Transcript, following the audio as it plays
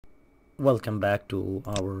Welcome back to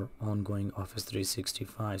our ongoing Office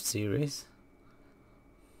 365 series.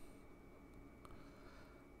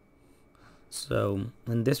 So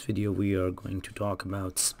in this video we are going to talk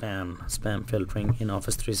about spam filtering in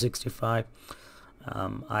Office 365.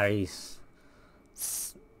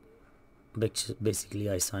 Basically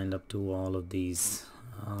I signed up to all of these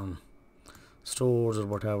stores or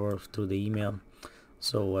whatever through the email,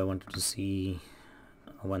 so I wanted to see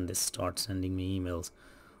when this starts sending me emails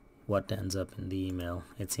what ends up in the email.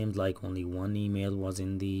 It seems like only one email was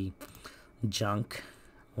in the junk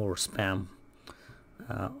or spam.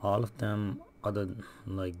 All of them other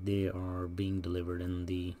they are being delivered in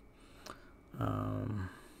the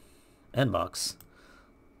inbox,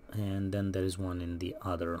 and then there is one in the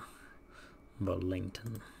other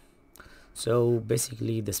Burlington. So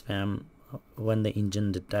basically the spam, when the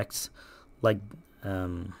engine detects like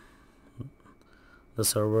the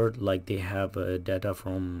server, like they have data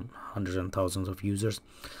from hundreds and thousands of users,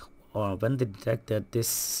 or when they detect that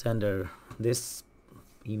this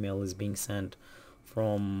email is being sent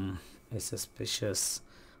from a suspicious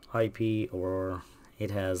IP, or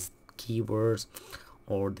it has keywords,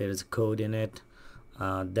 or there is a code in it,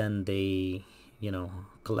 then they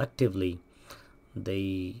collectively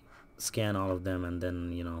they scan all of them and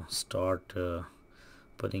then start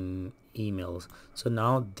putting emails. So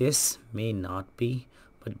now this may not be,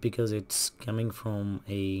 but because it's coming from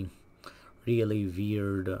a really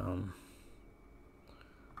weird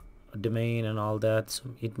domain and all that, so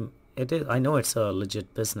it is, I know it's a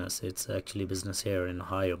legit business, it's actually business here in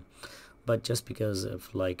Ohio, but just because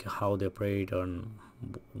of like how they operate and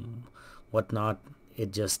whatnot,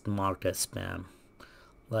 it just marked as spam.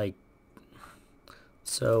 Like,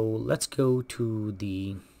 so let's go to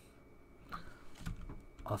the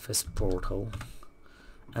Office portal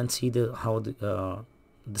and see how the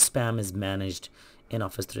spam is managed in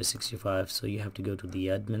Office 365. So you have to go to the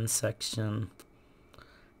admin section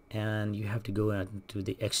and you have to go into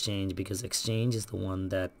the Exchange, because Exchange is the one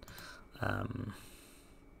that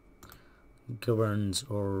governs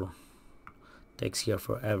or takes care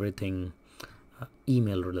for everything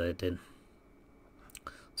email related.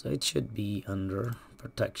 So it should be under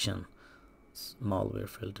protection, malware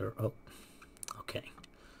filter. Oh, okay,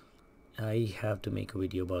 I have to make a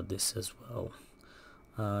video about this as well.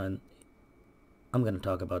 I'm gonna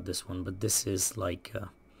talk about this one, but this is like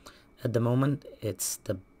at the moment it's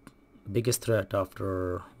the biggest threat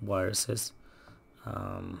after viruses.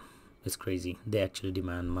 It's crazy. They actually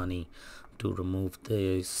demand money to remove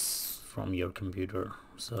this from your computer.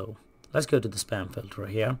 So let's go to the spam filter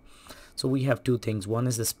here. So we have two things. One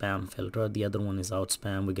is the spam filter, the other one is out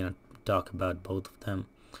spam. We're gonna talk about both of them.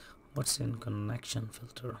 What's in connection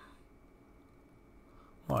filter?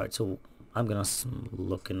 Alright, so I'm gonna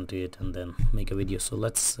look into it and then make a video. So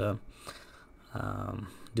let's do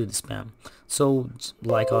the spam. So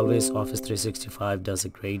like always, Office 365 does a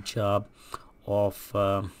great job of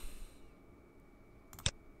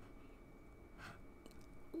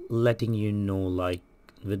letting you know, like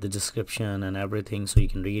with the description and everything, so you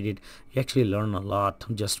can read it. You actually learn a lot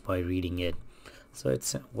just by reading it. So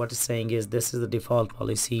it's what it's saying is this is the default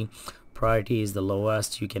policy, priority is the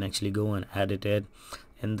lowest. You can actually go and edit it.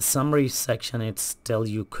 In the summary section, it tells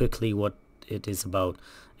you quickly what it is about.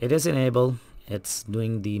 It is enabled, it's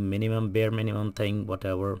doing the bare minimum thing,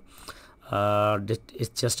 whatever.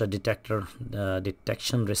 It's just a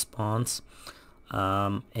detection response,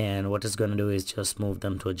 and what it's going to do is just move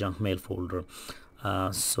them to a junk mail folder,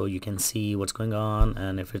 so you can see what's going on,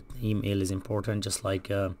 and if email is important, just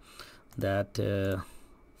like that.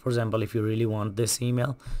 For example, if you really want this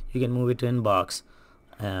email, you can move it to inbox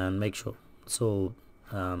and make sure. So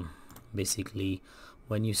basically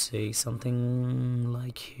when you say something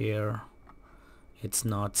like here, it's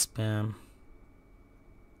not spam,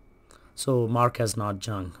 so mark as not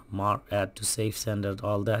junk, mark add to safe sender,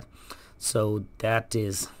 all that. So that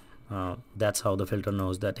is that's how the filter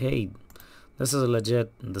knows that, hey, this is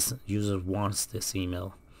legit, this user wants this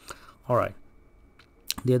email. All right,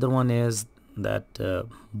 the other one is that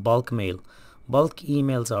bulk mail. Bulk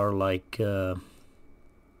emails are like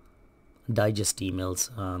digest emails.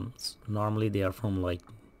 Normally they are from like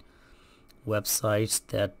websites,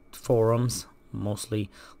 that forums mostly.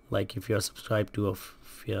 Like if you are subscribed to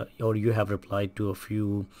or you have replied to a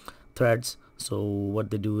few threads, so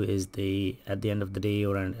what they do is they, at the end of the day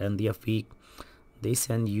or at the end of the week, they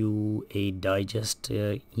send you a digest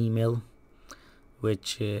email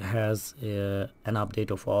which has an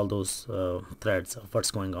update of all those threads of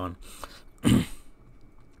what's going on.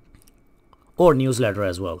 Or newsletter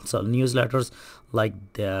as well. So newsletters, like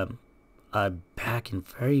the back in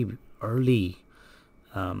very early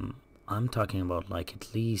I'm talking about like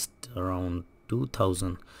at least around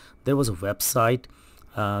 2000. There was a website.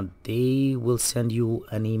 They will send you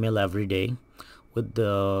an email every day with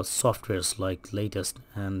the softwares like latest,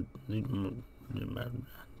 and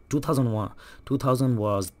 2001 2000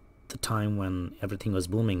 was the time when everything was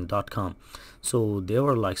booming, .com. So there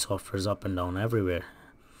were like softwares up and down everywhere.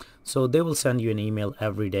 So they will send you an email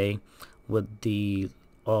every day with the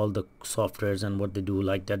all the softwares and what they do,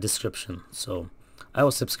 like that description. So I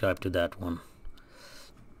was subscribed to that one.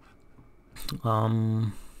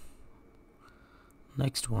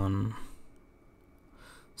 Next one.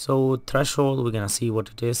 So threshold, we're gonna see what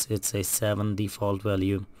it is. It's a 7 default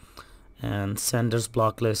value. And senders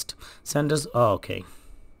block list, senders, oh, okay,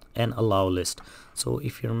 and allow list. So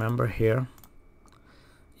if you remember here,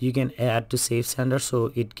 you can add to save sender,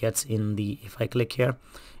 so it gets in the, if I click here,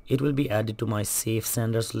 it will be added to my save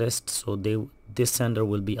senders list. So this sender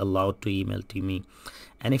will be allowed to email to me,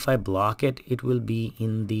 and if I block it, it will be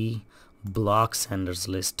in the block senders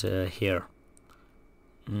list here.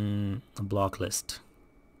 Block list.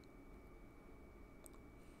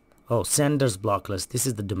 Oh, senders block list. This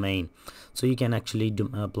is the domain, so you can actually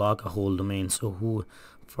block a whole domain. So who,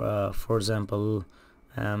 for example,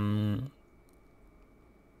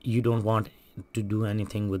 you don't want to do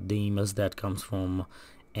anything with the emails that comes from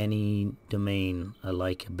any domain,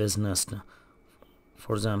 like a business.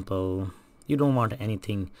 For example, you don't want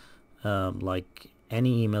anything like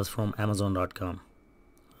any emails from amazon.com,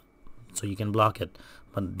 so you can block it,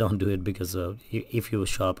 but don't do it because if you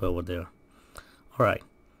shop over there. All right,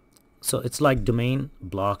 so it's like domain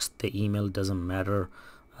blocks the email. Doesn't matter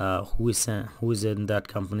who is in that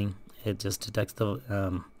company, it just detects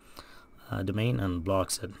the domain and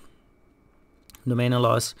blocks it. Domain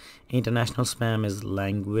allows international spam is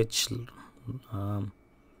language.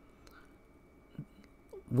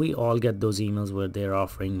 We all get those emails where they're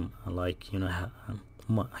offering like, you know,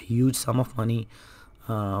 a huge sum of money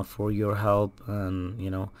for your help, and you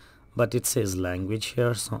know, but it says language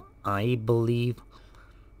here, so I believe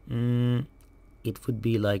it would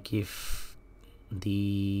be like if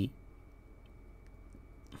the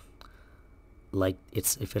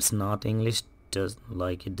if it's not English,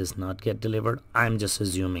 it does not get delivered. I'm just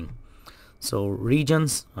assuming. So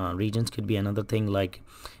regions could be another thing, like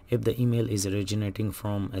if the email is originating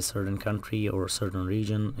from a certain country or a certain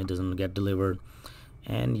region, it doesn't get delivered.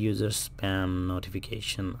 And user spam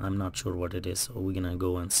notification, I'm not sure what it is, so we're gonna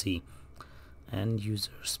go and see. And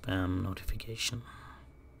user spam notification,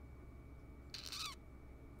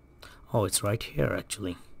 oh, it's right here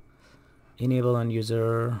actually. Enable end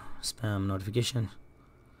user spam notification,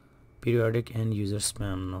 periodic end user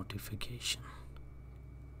spam notification.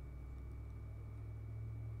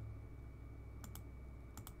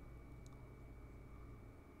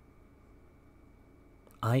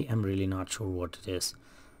 I am really not sure what it is.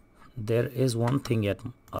 There is one thing yet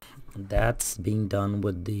that's being done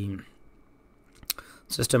with the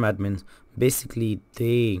system admins. Basically,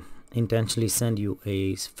 they intentionally send you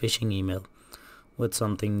a phishing email with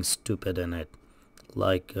something stupid in it,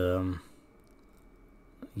 like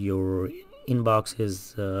your inbox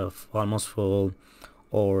is almost full,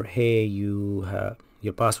 or hey,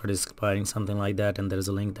 your password is expiring, something like that, and there is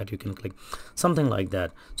a link that you can click, something like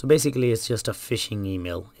that. So basically it's just a phishing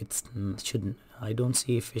email. I don't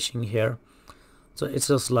see phishing here, so it's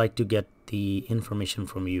just like to get the information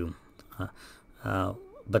from you,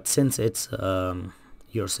 but since it's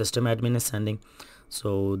your system admin is sending,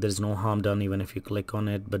 so there's no harm done even if you click on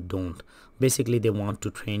it, but don't. Basically they want to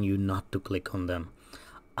train you not to click on them.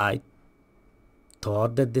 I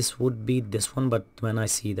thought that this would be this one, but when I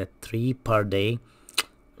see that 3 per day,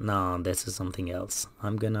 no, this is something else.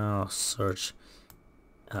 I'm gonna search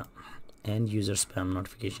end user spam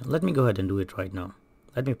notification. Let me go ahead and do it right now.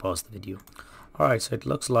 Let me pause the video. Alright, so it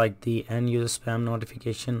looks like the end user spam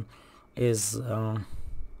notification is a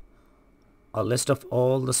list of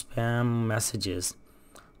all the spam messages.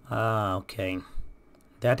 Okay,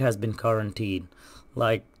 that has been quarantined.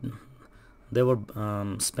 Like there were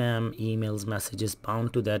spam emails, messages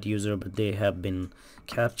bound to that user, but they have been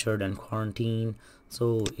captured and quarantined,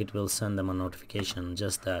 so it will send them a notification,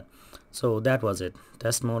 just that. So that was it.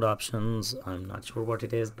 Test mode options, I'm not sure what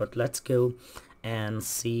it is, but let's go and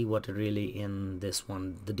see what really in this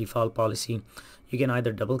one. The default policy, you can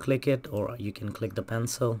either double click it or you can click the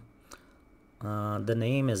pencil. The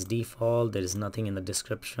name is default, there is nothing in the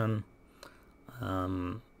description.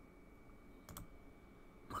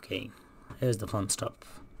 Okay, here's the fun stuff.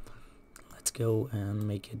 Let's go and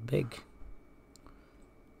make it big.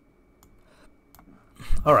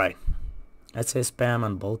 Alright, it says spam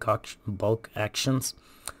and bulk actions.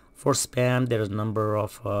 For spam, there is a number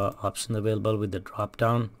of options available with the drop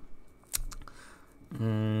down.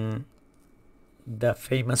 The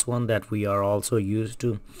famous one that we are also used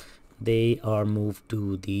to, they are moved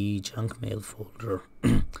to the junk mail folder.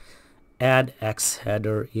 Add X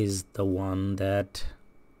header is the one that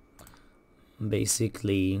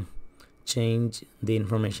basically change the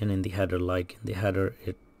information in the header, like in the header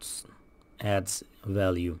it adds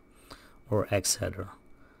value, or X header.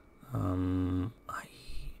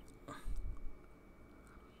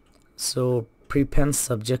 So prepend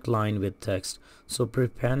subject line with text. So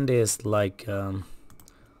prepend is like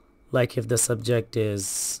if the subject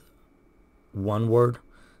is one word,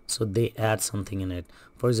 so they add something in it.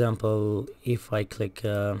 For example, if I click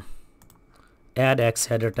add X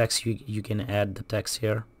header text, you can add the text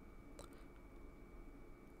here.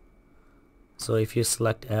 So if you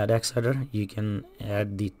select add X header, you can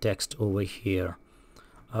add the text over here.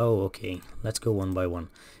 Oh, okay, let's go one by one.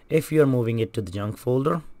 If you're moving it to the junk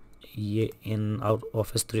folder in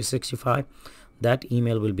Office 365, that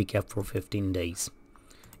email will be kept for 15 days.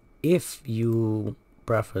 If you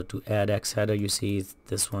prefer to add X header, you see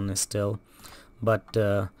this one is still, but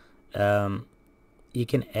you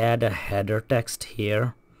can add a header text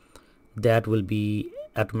here that will be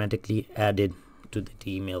automatically added to the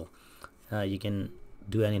email. You can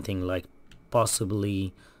do anything, like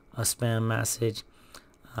possibly a spam message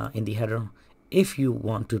in the header. If you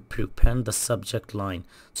want to prepend the subject line,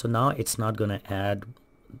 so now it's not going to add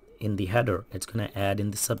in the header, it's going to add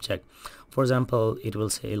in the subject. For example, it will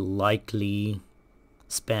say likely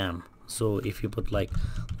spam. So if you put like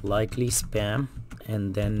likely spam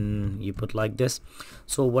and then you put like this,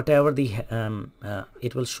 so whatever the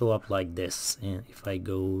it will show up like this. And if I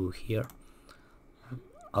go here,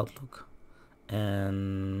 Outlook,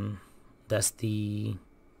 and that's the,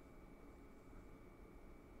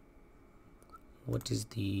 what is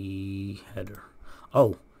the header?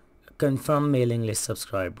 Oh, confirm mailing list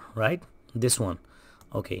subscribe, right? This one.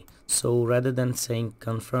 Okay, so rather than saying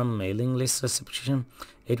confirm mailing list subscription,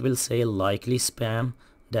 it will say likely spam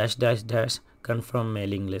dash dash dash confirm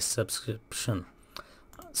mailing list subscription.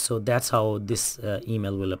 So that's how this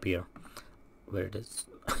email will appear. Where it is.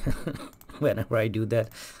 Whenever I do that,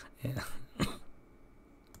 yeah.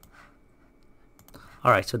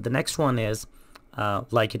 All right, so the next one is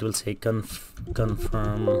like it will say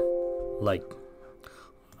confirm, like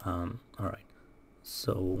all right,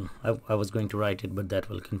 so I was going to write it, but that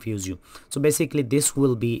will confuse you. So basically this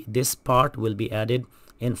part will be added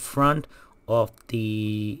in front of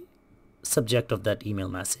the subject of that email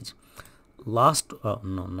message. Last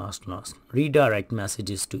redirect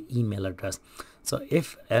messages to email address. So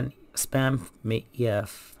if an spam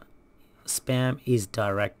is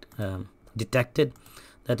detected,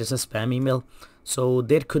 that is a spam email, so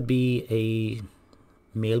there could be a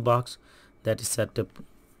mailbox that is set up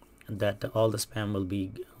that all the spam will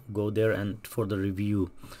be go there and for the review,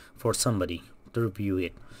 for somebody to review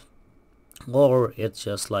it, or it's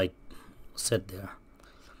just like sit there.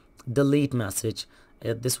 Delete message,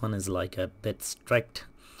 this one is like a bit strict,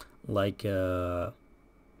 like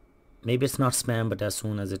maybe it's not spam, but as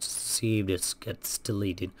soon as it's received it gets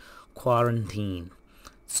deleted. Quarantine,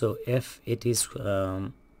 so if it is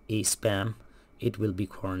a spam, it will be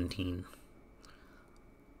quarantined.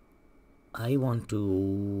 I want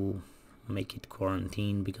to make it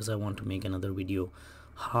quarantine because I want to make another video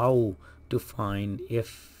how to find,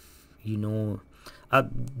 if you know,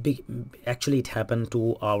 actually it happened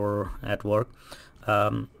to our at work.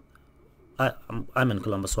 I'm in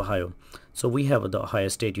Columbus, Ohio, so we have the Ohio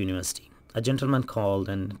State University. A gentleman called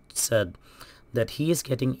and said that he is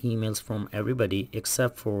getting emails from everybody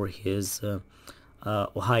except for his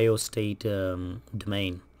Ohio State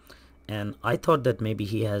domain, and I thought that maybe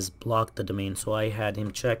he has blocked the domain. So I had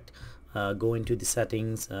him checked, go into the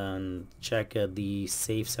settings and check the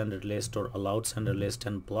safe sender list or allowed sender list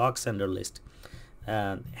and block sender list.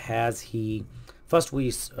 Has he first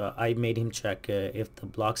I made him check if the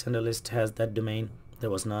block sender list has that domain. There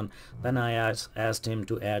was none. Then I asked him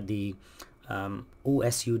to add the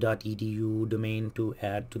osu.edu domain to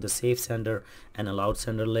add to the safe sender and allowed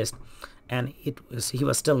sender list, and he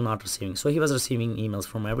was still not receiving. So he was receiving emails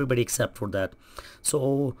from everybody except for that.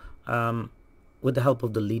 So with the help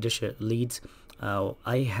of the leads,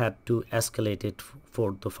 I had to escalate it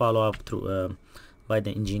for the follow-up through by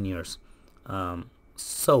the engineers.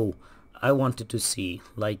 So I wanted to see,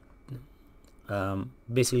 like,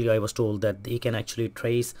 basically I was told that they can actually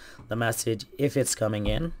trace the message if it's coming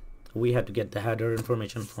in. We had to get the header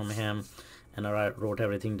information from him, and I wrote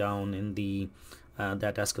everything down in the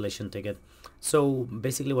that escalation ticket. So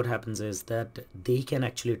basically what happens is that they can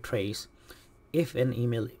actually trace if an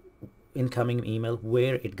email incoming email,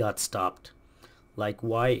 where it got stopped, like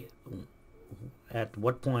why, at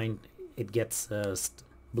what point it gets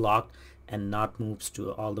blocked and not moves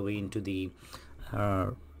to all the way into the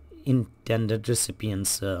intended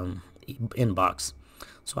recipient's inbox.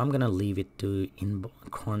 So I'm gonna leave it to in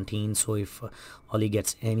quarantine, so if Ollie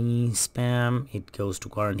gets any spam, it goes to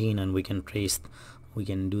quarantine and we can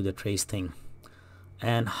do the trace thing.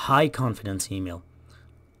 And high confidence email.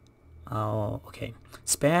 Okay,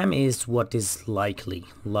 spam is what is likely,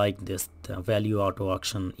 like this value auto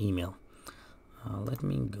auction email. Let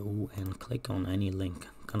me go and click on any link,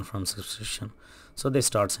 confirm subscription. So they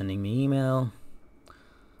start sending me email.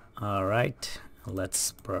 All right,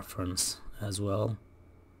 let's preference as well.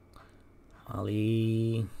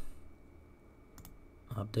 Ali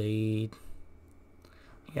update.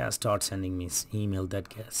 Yeah, start sending me email that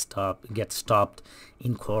gets stopped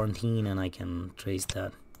in quarantine, and I can trace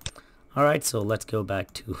that. All right, so let's go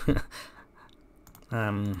back to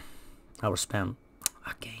our spam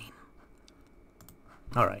again.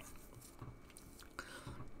 All right.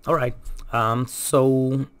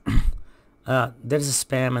 So there's a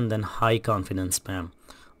spam and then high confidence spam.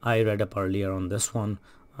 I read up earlier on this one.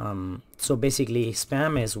 So basically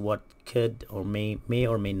spam is what could or may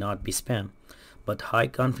or may not be spam, but high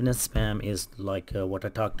confidence spam is like what I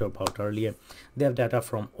talked about earlier. They have data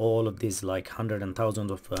from all of these like hundreds and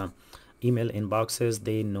thousands of email inboxes.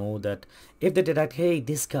 They know that if they detect, hey,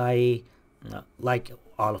 this guy, like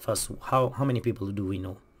all of us, how many people do we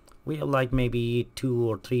know? We have like maybe 2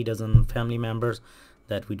 or 3 dozen family members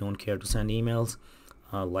that we don't care to send emails,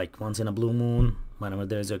 like once in a blue moon, whenever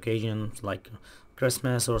there's occasion like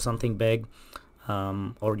Christmas or something big,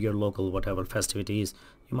 or your local whatever festivities,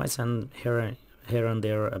 you might send here and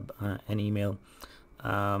there an email.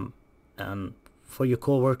 And for your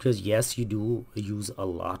coworkers, yes, you do use a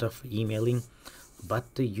lot of emailing, but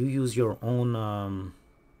you use your own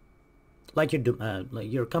like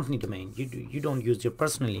your company domain. You don't use your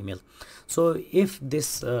personal email. So if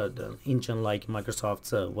this the engine like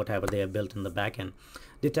Microsoft's whatever they have built in the backend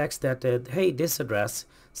detects that hey, this address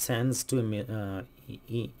sends to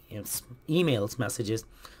emails messages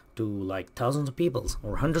to like thousands of people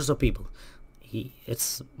or hundreds of people,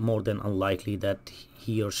 it's more than unlikely that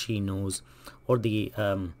he or she knows, or the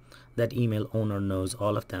that email owner knows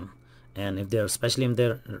all of them. And if they're, especially in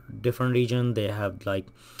their different region, they have like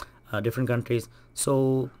different countries,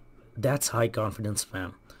 so that's high confidence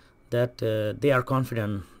spam, that they are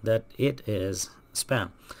confident that it is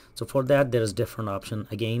spam. So for that there is different option.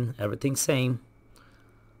 Again, everything same,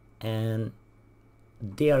 and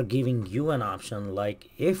they are giving you an option like,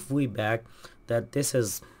 if we back that this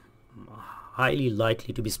is highly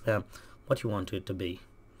likely to be spam, what you want it to be.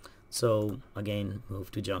 So again, move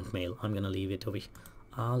to junk mail. I'm gonna leave it over here.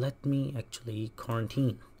 Let me actually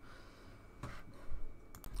quarantine.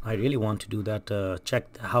 I really want to do that,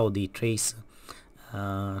 check how the tracing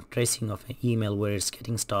of an email where it's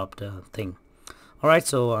getting stopped thing. Alright,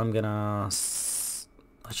 so I'm gonna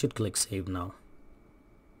I should click save now,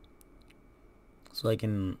 so I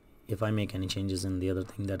can, if I make any changes in the other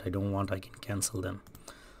thing that I don't want, I can cancel them.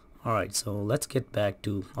 Alright, so let's get back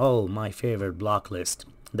to my favorite block list.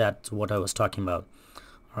 That's what I was talking about.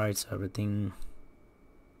 Alright, so everything,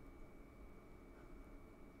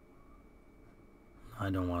 I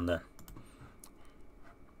don't want that.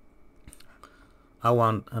 I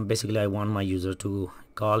want basically I want my user to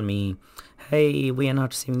call me, hey, we are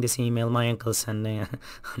not receiving this email, my uncle's sending.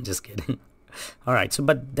 I'm just kidding. All right, so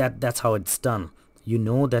but that's how it's done. You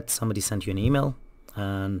know that somebody sent you an email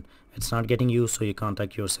and it's not getting you, so you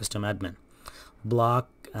contact your system admin. Block,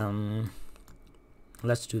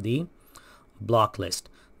 let's do the block list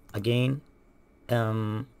again.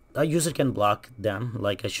 A user can block them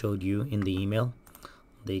like I showed you in the email.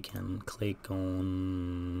 They can click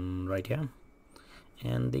on right here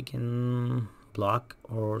and they can block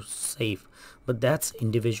or save, but that's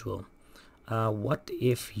individual. What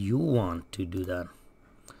if you want to do that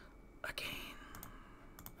again?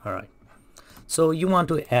 All right, so you want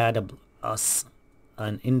to add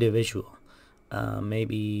an individual.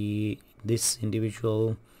 Maybe this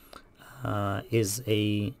individual is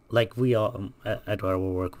a, like we are at our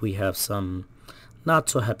work, we have some not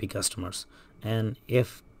so happy customers, and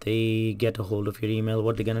if they get a hold of your email,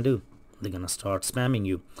 what they're gonna do? They're gonna start spamming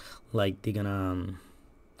you, like they're gonna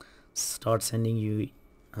start sending you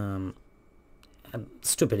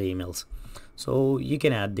stupid emails. So you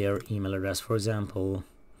can add their email address, for example.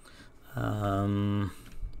 Right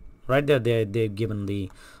there they've given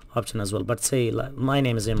the option as well, but say like, my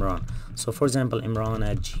name is Imran, so for example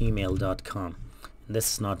imran@gmail.com.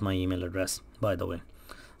 This is not my email address, by the way.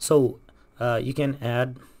 So you can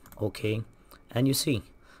add okay, and you see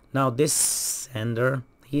now this sender,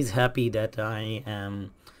 he's happy that I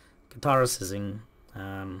am catharsising.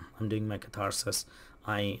 I'm doing my catharsis.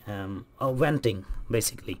 I am venting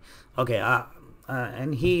basically. Okay,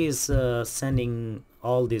 and he is sending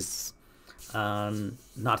all these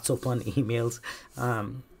not so fun emails,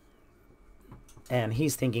 and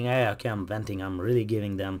he's thinking, hey, okay, I'm venting, I'm really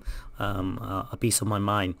giving them a piece of my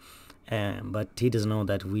mind. But he doesn't know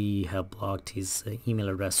that we have blocked his email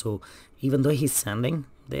address. So even though he's sending,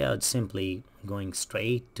 they are simply going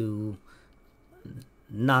straight to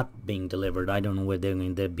not being delivered. I don't know where they're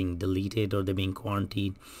being deleted or they're being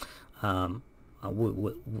quarantined.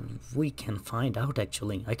 We can find out.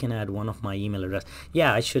 Actually, I can add one of my email address.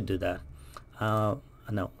 Yeah, I should do that.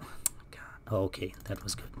 No. Okay, that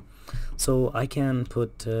was good. So I can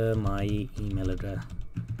put my email address.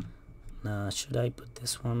 Should I put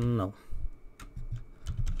this one? No.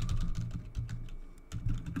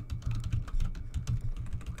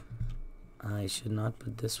 I should not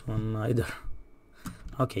put this one either.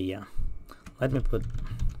 Okay, yeah. Let me put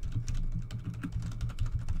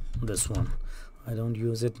this one. I don't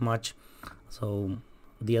use it much. So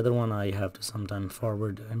the other one I have to sometimes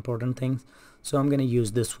forward important things. So I'm gonna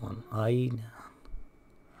use this one.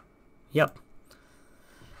 Yep.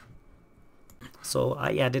 So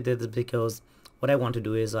I added it because what I want to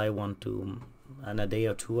do is I want to, in a day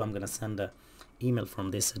or two, I'm gonna send a email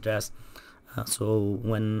from this address. So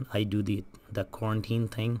when I do the quarantine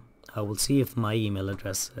thing, I will see if my email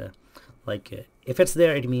address, if it's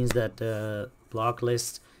there, it means that block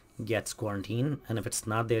list gets quarantined, and if it's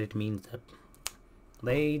not there, it means that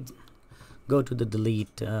they go to the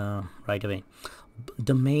delete right away.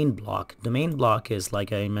 Domain block is,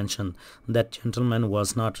 like I mentioned, that gentleman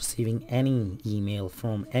was not receiving any email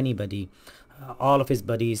from anybody. All of his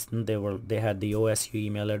buddies, they had the OSU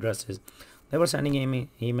email addresses, they were sending him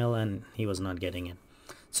email and he was not getting it.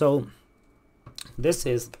 So this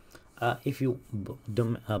is if you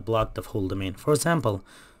block the whole domain. For example,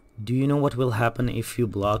 do you know what will happen if you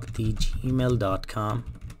block the gmail.com?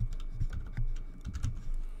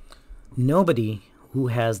 Nobody who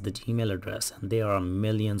has the Gmail address, and there are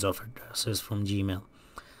millions of addresses from Gmail,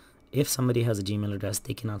 if somebody has a Gmail address,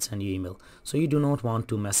 they cannot send you email. So you do not want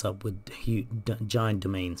to mess up with giant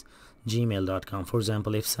domains. Gmail.com, for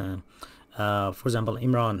example, if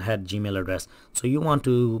Imran had Gmail address, so you want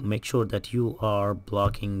to make sure that you are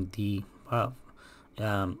blocking the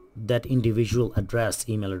that individual address,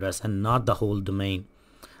 email address, and not the whole domain.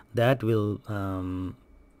 That will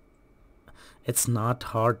it's not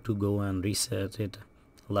hard to go and reset it,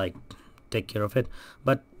 like take care of it,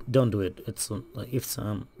 but don't do it. It's if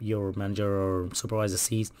your manager or supervisor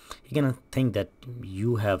sees, he gonna think that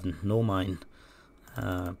you have no mind.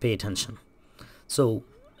 Pay attention. So,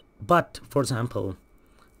 but for example,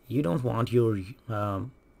 you don't want your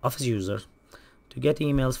office users to get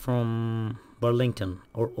emails from Burlington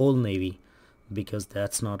or Old Navy, because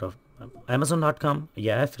that's not a Amazon.com.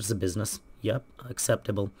 Yeah, if it's a business, yep,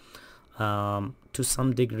 acceptable. To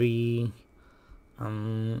some degree,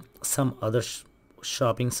 some other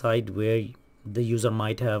shopping site where the user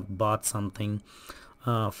might have bought something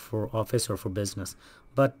for office or for business,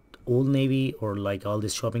 but Old Navy or like all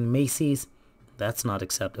this shopping, Macy's, that's not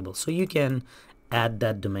acceptable. So you can add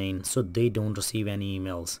that domain so they don't receive any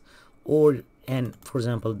emails. And for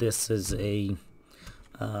example, this is a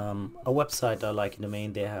website, like a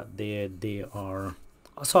domain, they are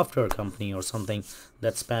a software company or something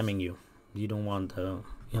that's spamming you. You don't want to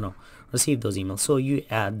receive those emails, so you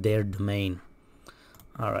add their domain.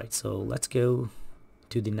 All right, so let's go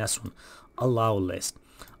to the next one. Allow list.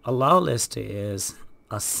 Allow list is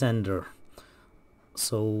a sender.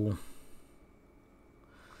 So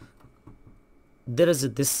there is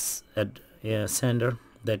this sender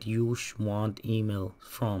that you want email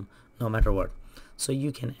from no matter what. So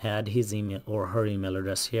you can add his email or her email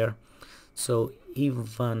address here. So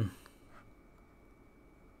even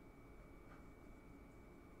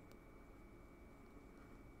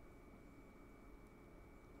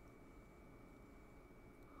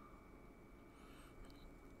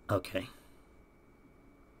okay.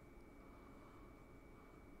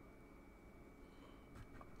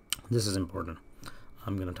 This is important.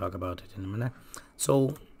 I'm going to talk about it in a minute.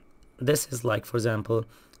 So this is like, for example,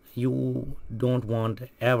 you don't want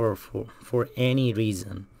ever for any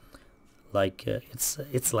reason, like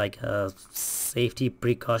it's like a safety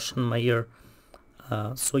precaution measure.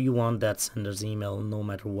 So you want that sender's email no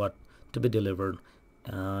matter what to be delivered.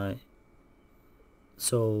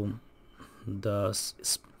 So the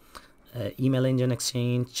email engine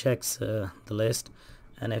exchange checks the list,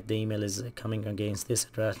 and if the email is coming against this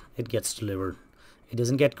address, it gets delivered. it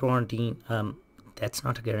doesn't get quarantined. That's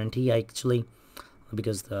not a guarantee actually,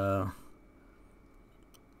 because there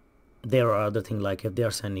are other things, like if they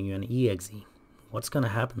are sending you an exe, what's gonna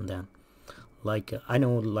happen then? Like I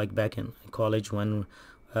know, like back in college when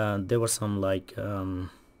there were some like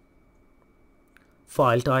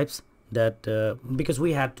file types that because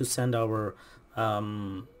we had to send our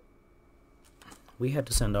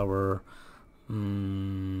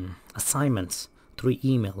assignments through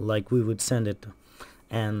email, like we would send it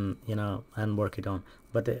and and work it on.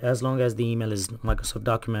 But as long as the email is Microsoft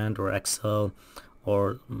document or Excel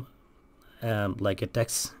or like a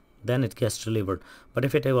text, then it gets delivered. But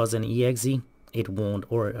if it was an exe, it won't,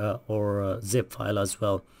 or a zip file as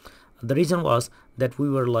well. The reason was that we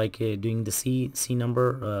were like doing the C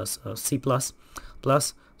number C plus.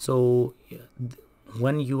 So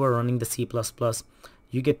when you are running the C++,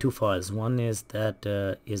 you get two files. One is that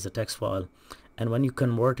is a text file, and when you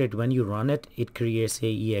convert it, when you run it, it creates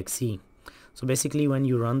a exe. So basically when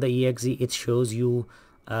you run the exe, it shows you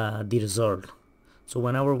the result. So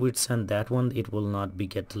whenever we send that one, it will not be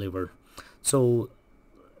get delivered. So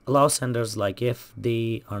allow senders, like if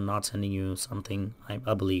they are not sending you something,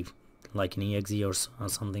 I believe like an exe or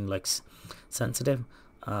something like sensitive,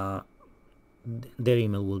 their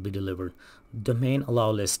email will be delivered. Domain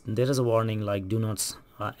allow list, there is a warning like do not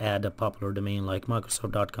add a popular domain like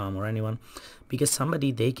Microsoft.com or anyone, because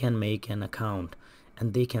somebody, they can make an account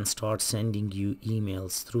and they can start sending you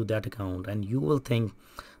emails through that account, and you will think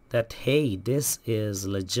that hey, this is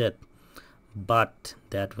legit, but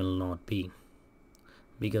that will not be,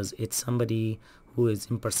 because it's somebody who is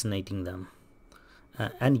impersonating them.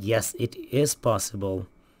 And yes, it is possible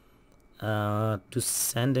to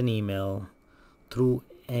send an email through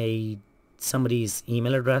somebody's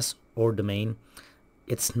email address or domain.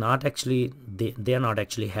 It's not actually, they are not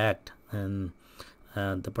actually hacked, and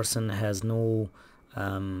the person has no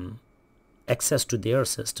access to their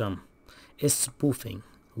system. Is spoofing,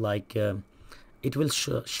 like it will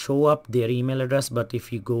show up their email address, but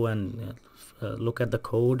if you go and look at the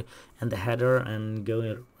code and the header and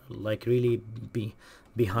go like really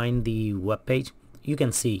behind the web page, you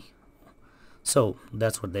can see. So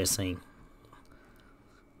that's what they're saying.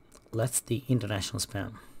 Let's the international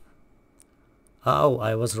spam. Oh,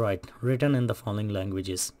 I was right, written in the following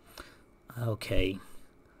languages. Okay,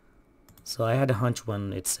 so I had a hunch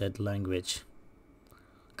when it said language,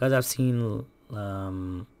 because I've seen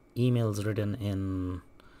emails written in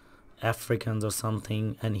Afrikaans or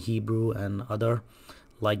something, and Hebrew and other,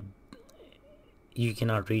 like you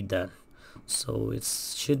cannot read that. So it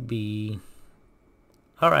should be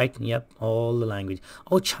all right. Yep, all the language.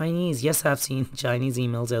 Oh, Chinese. Yes, I've seen Chinese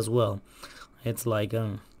emails as well. It's like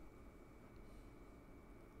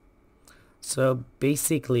so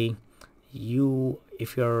basically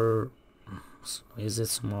if you're, is it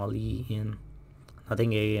Somalian? I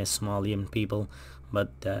think a Somalian people,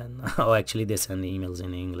 but oh, actually they send emails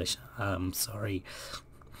in English. I'm sorry.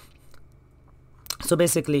 So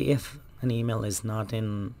basically, if an email is not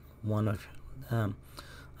in one of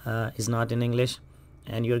is not in English,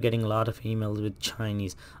 and you're getting a lot of emails with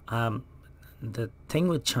Chinese, the thing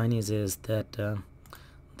with Chinese is that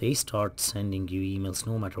they start sending you emails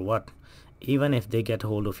no matter what, even if they get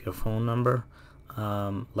hold of your phone number.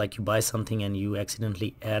 Like you buy something and you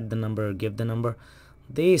accidentally add the number or give the number,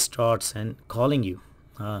 they start calling you.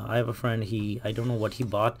 I have a friend, I don't know what he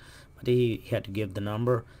bought, but he had to give the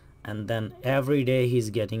number, and then every day he's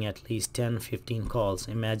getting at least 10-15 calls.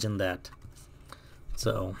 Imagine that.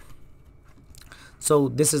 So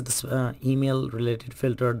this is the email related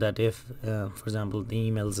filter, that if for example the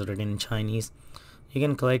email is written in Chinese, you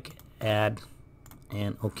can click add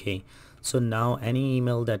and okay. So now any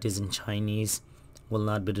email that is in Chinese will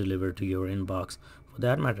not be delivered to your inbox. For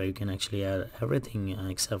that matter, you can actually add everything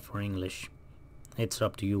except for English. It's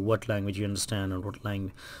up to you what language you understand, or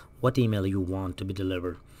what email you want to be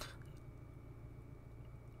delivered.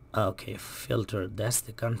 Okay, filter, that's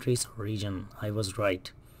the countries or region. I was right.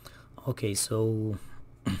 Okay, so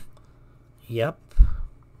yep.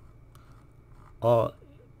 Oh,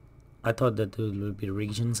 I thought that there would be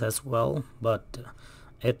regions as well, but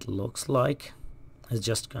it looks like it's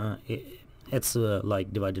just it's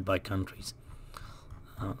like divided by countries.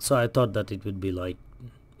 So I thought that it would be like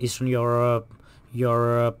Eastern Europe,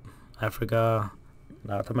 Africa,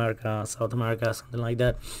 North America, South America, something like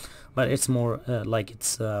that. But it's more like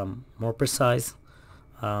it's more precise.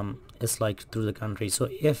 It's like through the country. So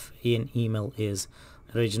if an email is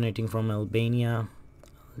originating from Albania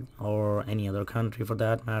or any other country for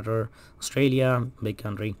that matter, Australia, big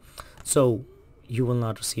country, so you will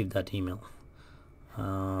not receive that email.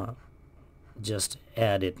 Just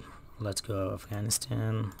add it, let's go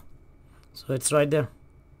Afghanistan. So it's right there,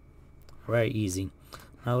 very easy.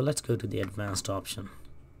 Now let's go to the advanced option.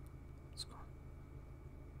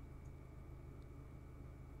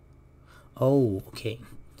 Oh, okay.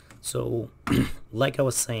 So like I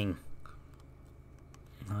was saying,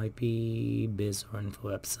 IP biz or info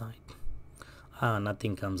website.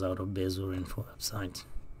 Nothing comes out of biz or info website.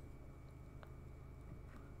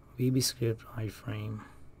 VB script iframe.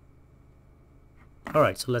 All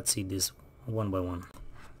right, so let's see this one by one.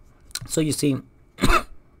 So you see,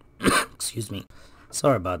 excuse me,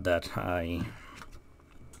 sorry about that.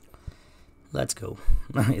 Let's go.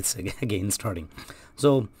 It's again starting.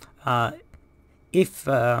 So if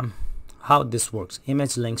how this works,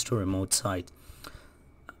 image links to remote site.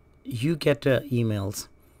 You get emails,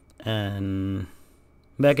 and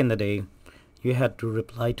back in the day you had to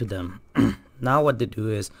reply to them. Now what they do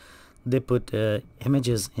is they put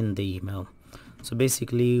images in the email. So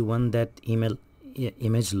basically when that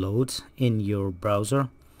image loads in your browser,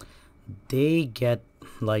 they get,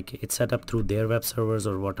 like, it's set up through their web servers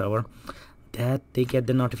or whatever, that they get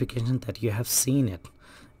the notification that you have seen it.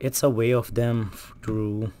 It's a way of them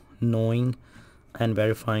to knowing and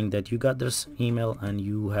verifying that you got this email and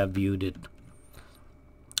you have viewed it.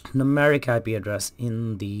 Numeric IP address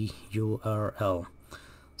in the URL.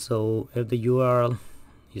 So if the URL,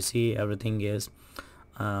 you see everything is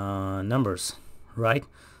numbers, right?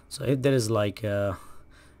 So if there is like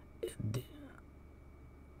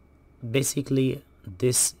basically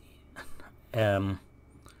this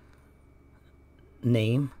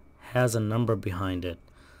name has a number behind it,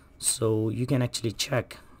 so you can actually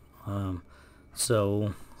check.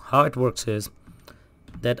 So how it works is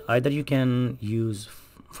that either you can use,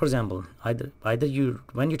 for example, either you,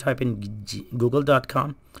 when you type in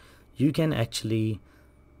google.com, you can actually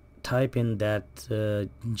type in that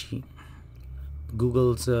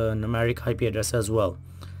Google's numeric IP address as well,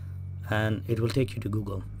 and it will take you to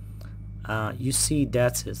Google. You see,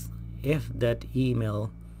 that's it. If that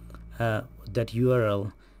email, that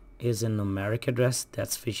URL is a numeric address,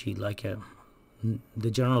 that's fishy. Like the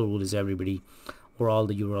general rule is everybody or all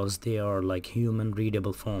the URLs, they are like human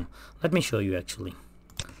readable form. Let me show you actually.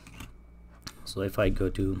 So if I go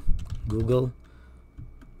to Google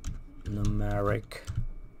numeric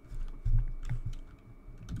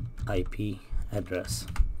IP address,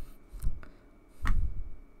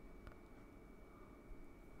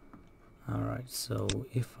 all right, so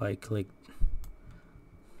if I click,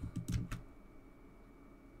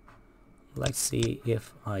 let's see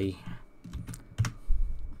if I,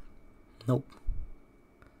 nope,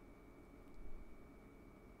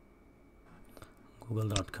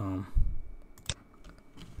 google.com.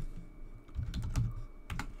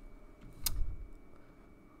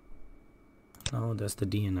 No, that's the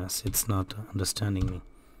DNS, it's not understanding me.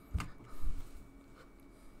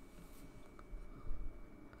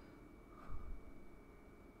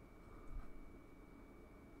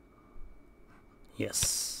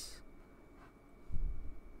 Yes.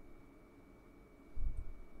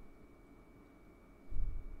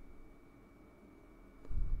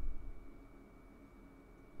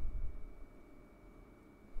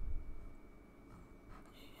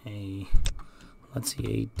 Hey, let's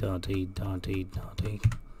see,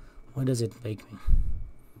 8.8.8.8. Why does it make me?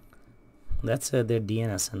 That's their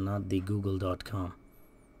DNS and not the google.com.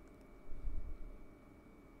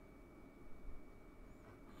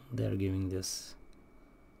 They're giving this.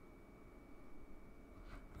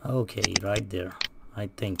 Okay, right there, I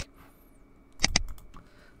think.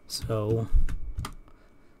 So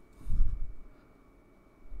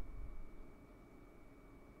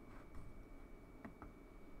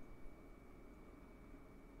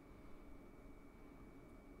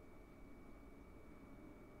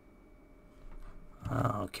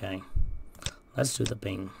okay, let's do the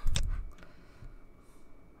ping.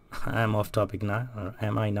 I'm off topic now, or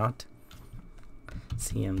am I not?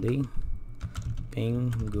 CMD ping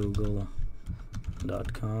google.com.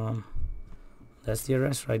 That's the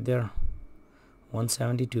address right there.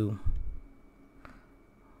 172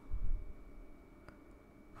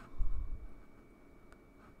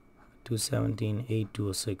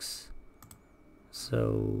 217.8.206.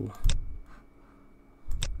 So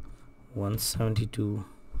 172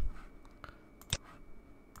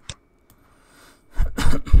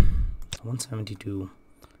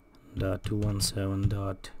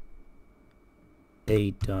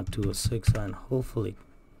 172.217.8.206, and hopefully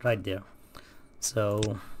right there.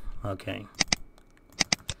 So okay,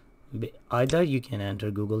 either you can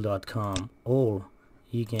enter google.com or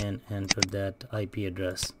you can enter that IP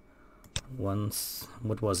address. Once,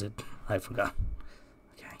 what was it? I forgot.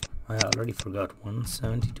 Okay, I already forgot.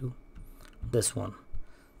 172. this one.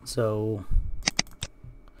 So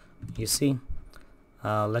you see,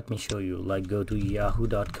 let me show you. Like, go to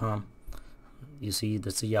yahoo.com. You see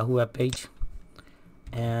that's a Yahoo web page,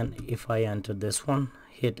 and if I enter this one,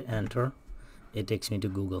 hit enter, it takes me to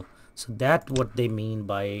Google. So that's what they mean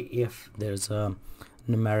by if there's a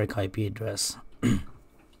numeric IP address.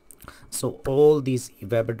 So all these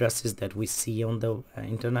web addresses that we see on the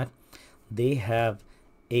internet, they have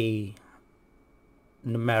a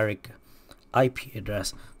numeric IP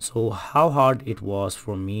address. So how hard it was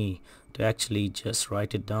for me to actually just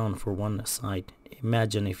write it down for one site.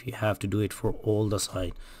 Imagine if you have to do it for all the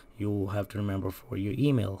site. You have to remember for your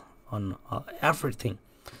email, on everything.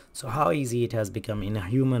 So how easy it has become in a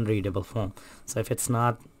human readable form. So if it's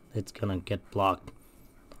not, it's gonna get blocked.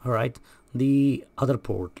 All right, the other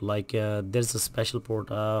port, like there's a special port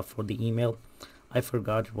for the email. I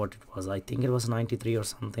forgot what it was. I think it was 93 or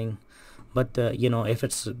something. But you know, if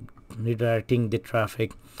it's redirecting the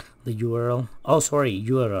traffic, the URL, oh sorry,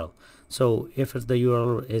 URL. So if it's the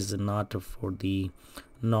URL is not for the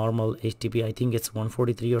normal HTTP, I think it's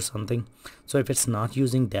 143 or something. So if it's not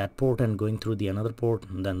using that port and going through the another port,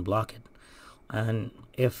 then block it. And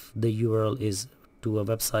if the URL is to a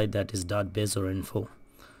website that is .biz or info,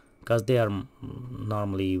 because they are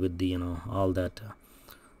normally with the, you know, all that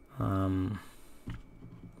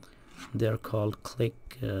they're called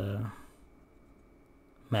click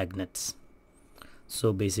magnets.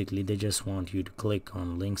 So basically they just want you to click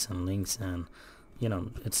on links and links, and you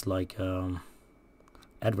know, it's like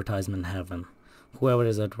advertisement heaven. Whoever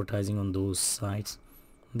is advertising on those sites,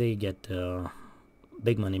 they get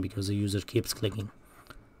big money because the user keeps clicking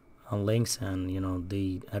on links, and you know,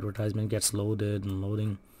 the advertisement gets loaded and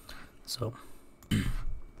loading. So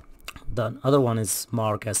the other one is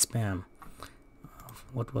mark as spam.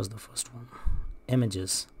 What was the first one?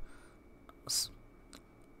 Images.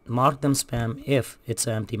 Mark them spam if it's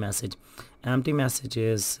an empty message. Empty message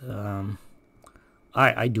is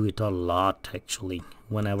I do it a lot actually.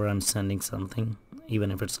 Whenever I'm sending something,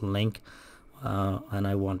 even if it's a link, and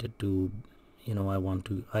I want it to, you know,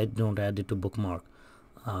 I don't add it to bookmark.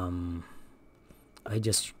 I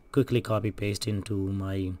just quickly copy paste into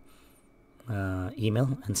my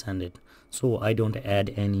email and send it. So I don't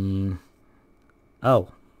add any. Oh,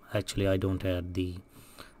 actually I don't add the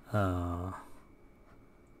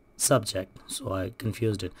subject, so I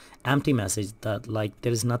confused it. Empty message, that like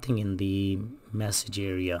there is nothing in the message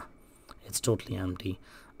area, it's totally empty.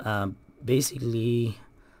 Basically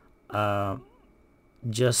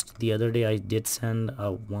just the other day I did send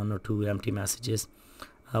 1 or 2 empty messages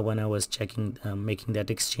when I was checking making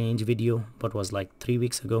that exchange video, but was like 3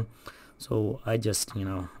 weeks ago. So I just, you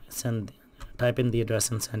know, type in the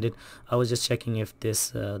address and send it. I was just checking if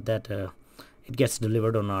this it gets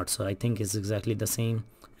delivered or not. So I think it's exactly the same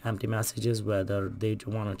empty messages, whether they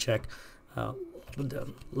want to check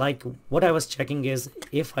like what I was checking is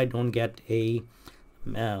if I don't get a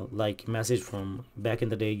like message from back in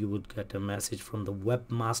the day, you would get a message from the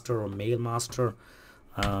webmaster or mail master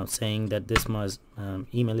saying that this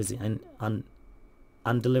email is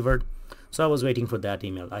undelivered. So I was waiting for that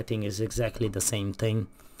email. I think it's exactly the same thing.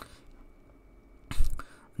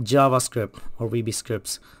 JavaScript or VB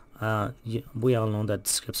scripts, we all know that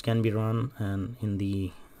scripts can be run, and in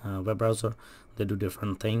the web browser they do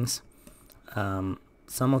different things.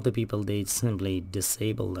 Some of the people, they simply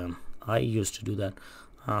disable them. I used to do that,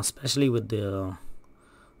 especially with the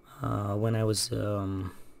when I was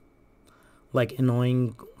like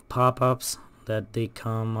annoying pop-ups that they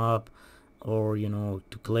come up, or you know,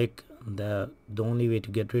 to click. The only way to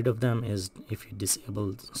get rid of them is if you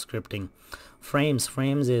disable scripting. Frames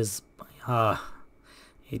is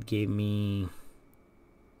it gave me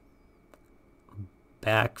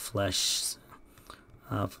backflash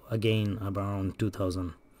again around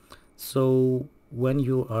 2000. So when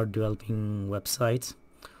you are developing websites,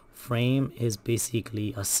 frame is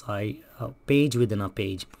basically a page within a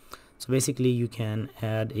page. So basically you can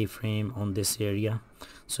add a frame on this area,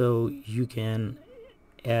 so you can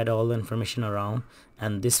add all the information around,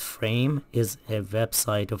 and this frame is a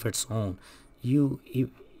website of its own.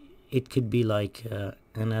 It could be like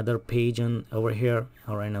another page over here,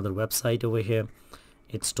 or another website over here.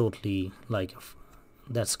 It's totally like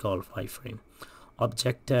that's called iframe.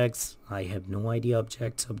 Object tags, I have no idea.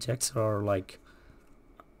 Objects are like,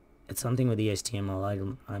 it's something with the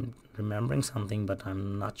HTML. I'm remembering something, but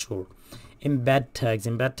I'm not sure. Embed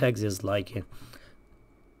tags is like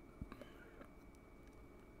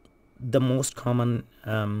the most common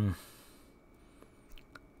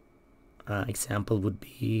example would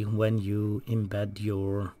be when you embed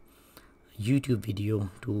your YouTube video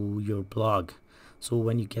to your blog. So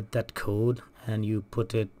when you get that code and you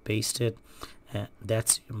paste it,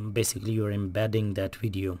 that's basically you're embedding that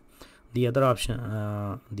video. The other option,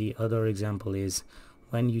 the other example is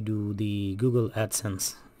when you do the Google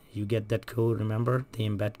AdSense, you get that code, remember the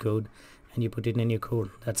embed code, and you put it in your code.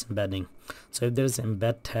 That's embedding. So if there's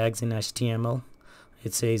embed tags in HTML,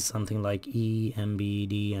 it says something like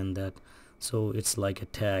embed and that, so it's like a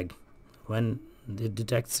tag. When it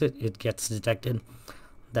detects it, it gets detected,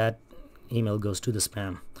 that email goes to the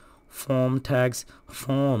spam. Form tags,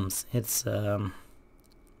 forms, it's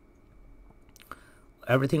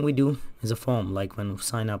everything we do is a form. Like when we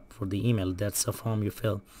sign up for the email, that's a form you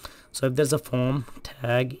fill. So if there's a form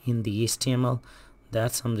tag in the HTML,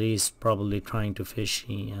 that somebody is probably trying to fish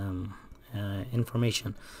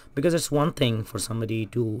information, because it's one thing for somebody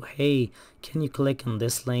to, hey, can you click on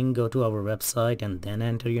this link, go to our website and then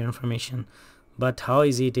enter your information. But how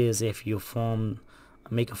easy it is if you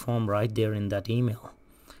make a form right there in that email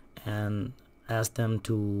and ask them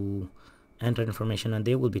to enter information, and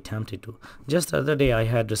they will be tempted to. Just the other day I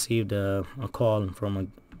had received a call from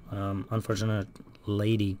a unfortunate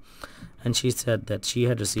lady, and she said that she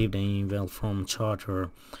had received an email from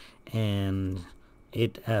Charter and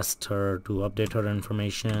it asked her to update her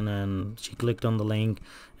information, and she clicked on the link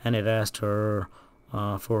and it asked her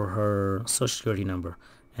for her social security number.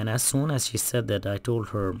 And as soon as she said that, I told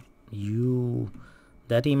her,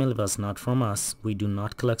 that email was not from us. We do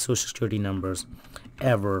not collect social security numbers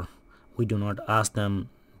ever. We do not ask them,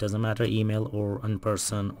 doesn't matter email or in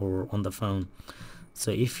person or on the phone.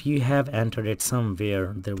 So if you have entered it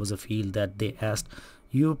somewhere, there was a field that they asked,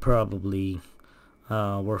 you probably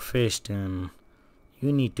were phished, and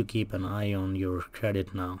you need to keep an eye on your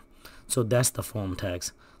credit now. So that's the form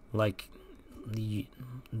tags. Like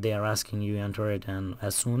they are asking you enter it, and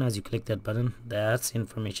as soon as you click that button, that's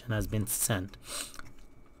information has been sent.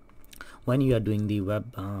 When you are doing the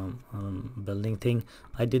web building thing,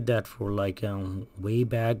 I did that for like way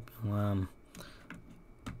back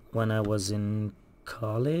when I was in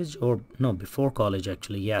college, or no, before college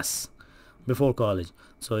actually. Yes, before college.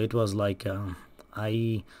 So it was like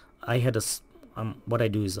I had a what I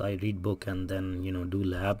do is I read book and then do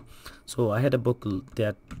lab. So I had a book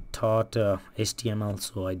that taught HTML,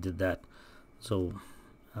 so I did that. So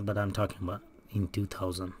but I'm talking about in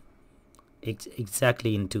 2000,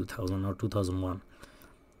 exactly in 2000 or 2001.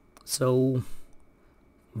 So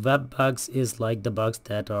web bugs is like the bugs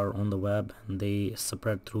that are on the web and they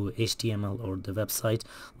spread through HTML or the website.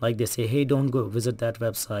 Like they say, hey, don't go visit that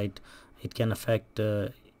website, it can affect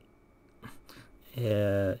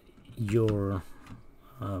your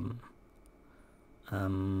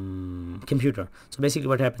computer. So basically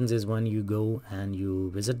what happens is when you go and you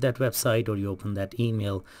visit that website or you open that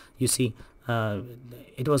email, you see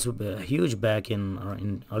it was huge back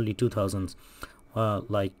in early 2000s.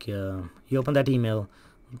 You open that email,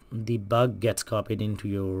 the bug gets copied into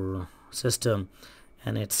your system,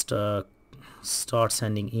 and it starts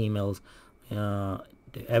sending emails to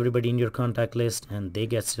everybody in your contact list, and they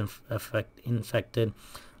get infected,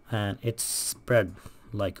 and it's spread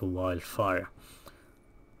like a wildfire.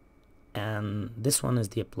 And this one is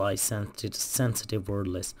the apply sensitive word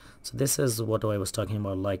list. So this is what I was talking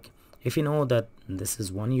about. Like if you know that this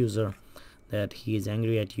is one user that he is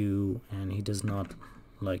angry at you and he does not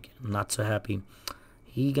so happy,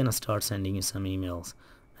 he gonna start sending you some emails,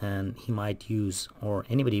 and he might use, or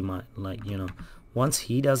anybody might, once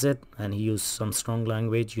he does it and he uses some strong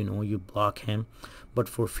language, you block him. But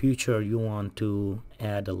for future, you want to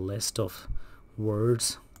add a list of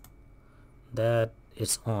words that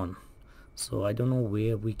it's on. So I don't know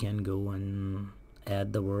where we can go and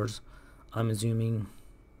add the words. I'm assuming,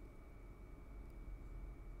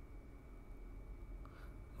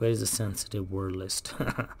 where is the sensitive word list?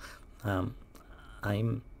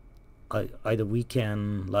 Either we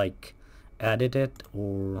can edit it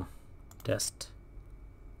or test.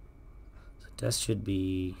 So test should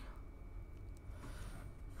be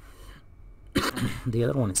the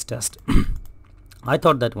other one is test. I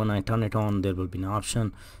thought that when I turn it on, there will be an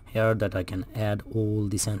option here that I can add all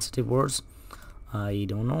the sensitive words. I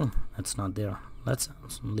don't know, it's not there. Let's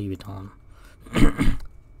leave it on.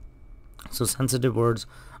 So sensitive words,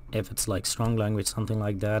 if it's like strong language, something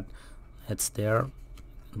like that, it's there.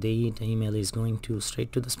 The email is going to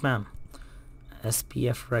straight to the spam.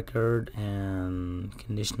 SPF record and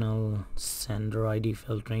conditional sender ID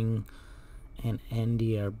filtering and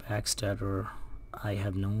NDR backscatter, I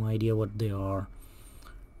have no idea what they are.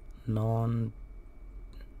 Non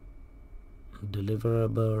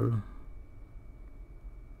deliverable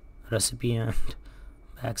recipient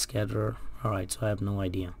backscatter. Alright, so I have no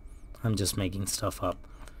idea, I'm just making stuff up.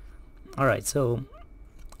 All right, so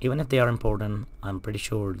even if they are important, I'm pretty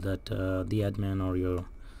sure that the admin or your,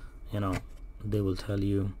 they will tell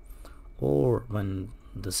you, or when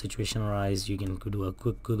the situation arises, you can do a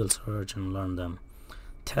quick Google search and learn them.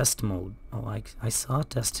 Test mode. Oh, I saw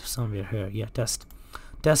test somewhere here. Yeah, test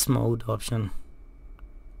mode option.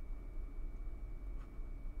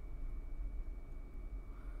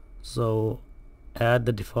 So add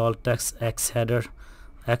the default text X header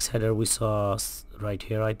we saw right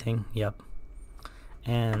here, I think. Yep.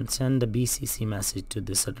 And send the BCC message to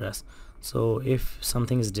this address. So if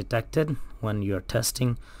something is detected when you're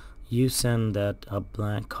testing, you send that a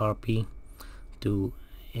blank copy to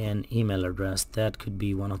an email address that could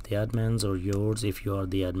be one of the admins or yours if you are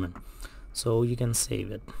the admin. So you can save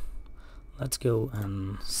it. Let's go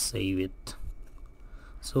and save it.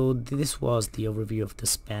 So this was the overview of the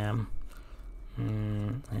spam,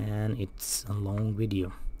 and it's a long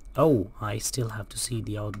video. Oh, I still have to see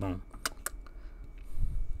the outbound.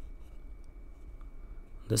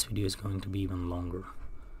 This video is going to be even longer.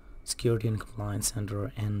 Security and Compliance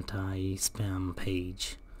Center anti-spam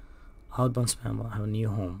page. Outbound spam will have a new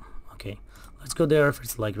home. Okay, let's go there. If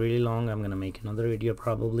it's like really long, I'm gonna make another video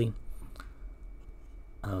probably.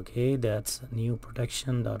 Okay, that's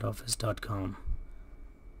newprotection.office.com.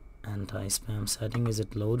 Anti-spam setting. Is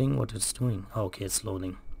it loading? What it's doing? Okay, it's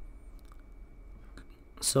loading.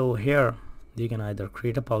 So here you can either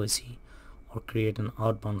create a policy or create an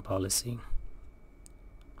outbound policy.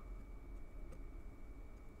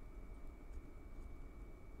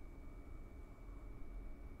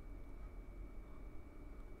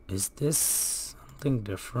 Is this something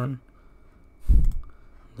different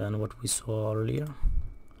than what we saw earlier?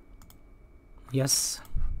 Yes.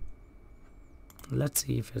 Let's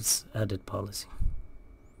see if it's edit policy.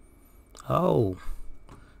 Oh,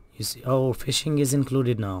 you see, oh, phishing is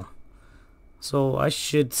included now. So I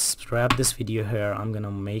should wrap this video here. I'm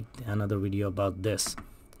gonna make another video about this,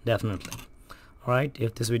 definitely. Alright,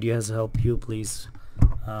 if this video has helped you, please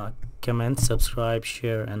comment, subscribe,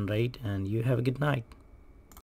 share and rate, and you have a good night.